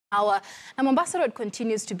Now, Mombasa Road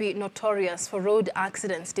continues to be notorious for road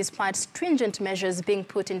accidents despite stringent measures being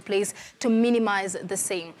put in place to minimize the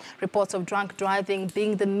same. Reports of drunk driving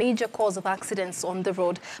being the major cause of accidents on the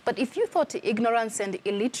road. But if you thought ignorance and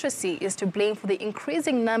illiteracy is to blame for the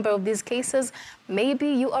increasing number of these cases, maybe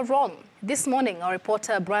you are wrong. This morning, our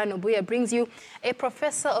reporter Brian Obuya brings you a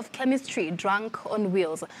professor of chemistry drunk on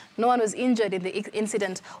wheels. No one was injured in the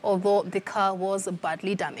incident, although the car was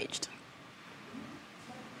badly damaged.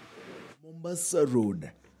 Mombasa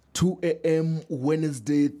Road, 2 a.m.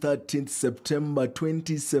 Wednesday, 13th September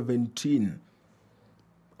 2017.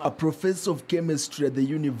 A professor of chemistry at the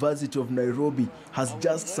University of Nairobi has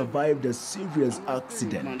just survived a serious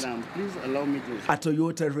accident. A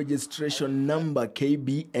Toyota registration number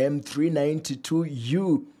KBM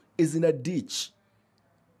 392U is in a ditch.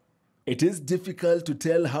 It is difficult to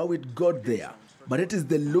tell how it got there, but it is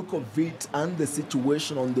the look of it and the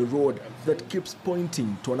situation on the road that keeps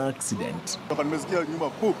pointing to an accident.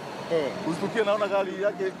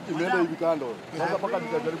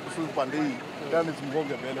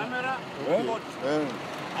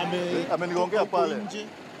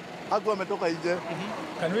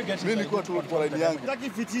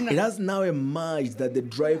 It has now emerged that the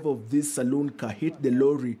driver of this saloon car hit the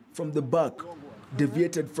lorry from the back,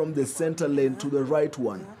 deviated from the center lane to the right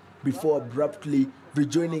one, before abruptly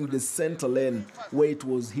rejoining the center lane where it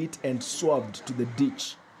was hit and swerved to the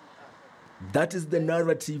ditch. That is the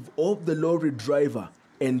narrative of the lorry driver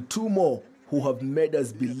and two more who have made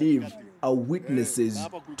us believe are witnesses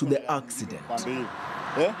to the accident.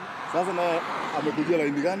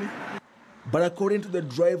 But according to the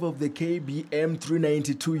driver of the KBM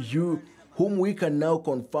 392U, whom we can now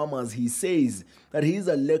confirm as he says that he is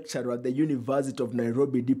a lecturer at the University of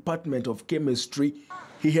Nairobi Department of Chemistry,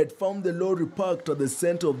 he had found the lorry parked at the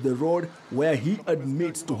center of the road where he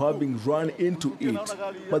admits to having run into it.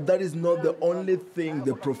 But that is not the only thing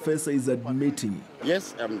the professor is admitting.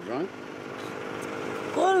 Yes, I'm drunk.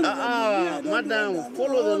 Madam,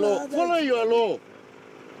 follow the law. Follow your law.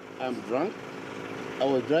 I'm drunk. I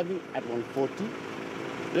was driving at 140.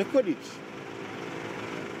 Record it.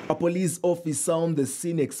 A police officer on the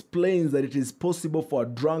scene explains that it is possible for a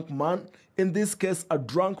drunk man, in this case a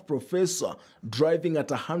drunk professor, driving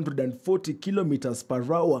at 140 kilometers per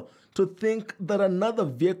hour, to think that another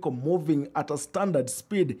vehicle moving at a standard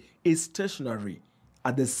speed is stationary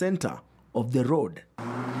at the center of the road.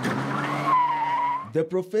 The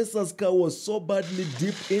professor's car was so badly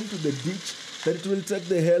deep into the ditch that it will take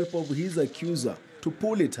the help of his accuser to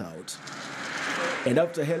pull it out. And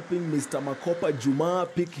after helping Mr. Makopa Juma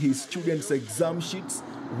pick his students' exam sheets,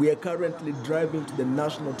 we are currently driving to the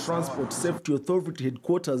National Transport Safety Authority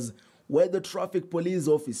headquarters, where the traffic police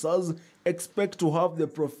officers expect to have the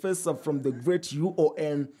professor from the great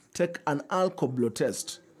UON take an alcohol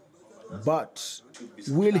test. But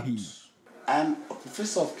will he? I'm a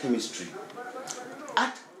professor of chemistry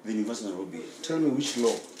at the University of Nairobi. Tell me which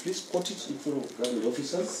law. Please quote it in front of government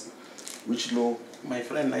officers. Which law? My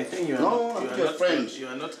friend, I think you are not your friend. You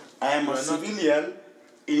are not. I am a civilian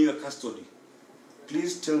in your custody.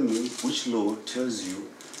 Please tell me which law tells you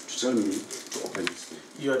to tell me to open this thing.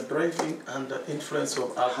 You are driving under influence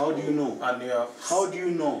of alcohol. How do you know? And you are. How do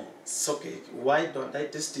you know? It's okay. Why don't I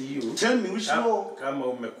test you? Tell me which law.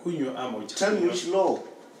 Tell me which law.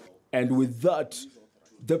 And with that,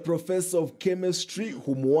 the professor of chemistry,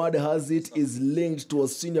 whom word has it is linked to a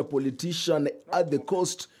senior politician at the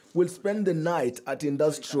coast, will spend the night at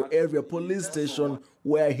Industrial Area Police Station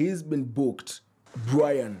where he's been booked.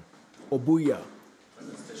 Brian Obuya,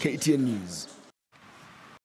 KTN News.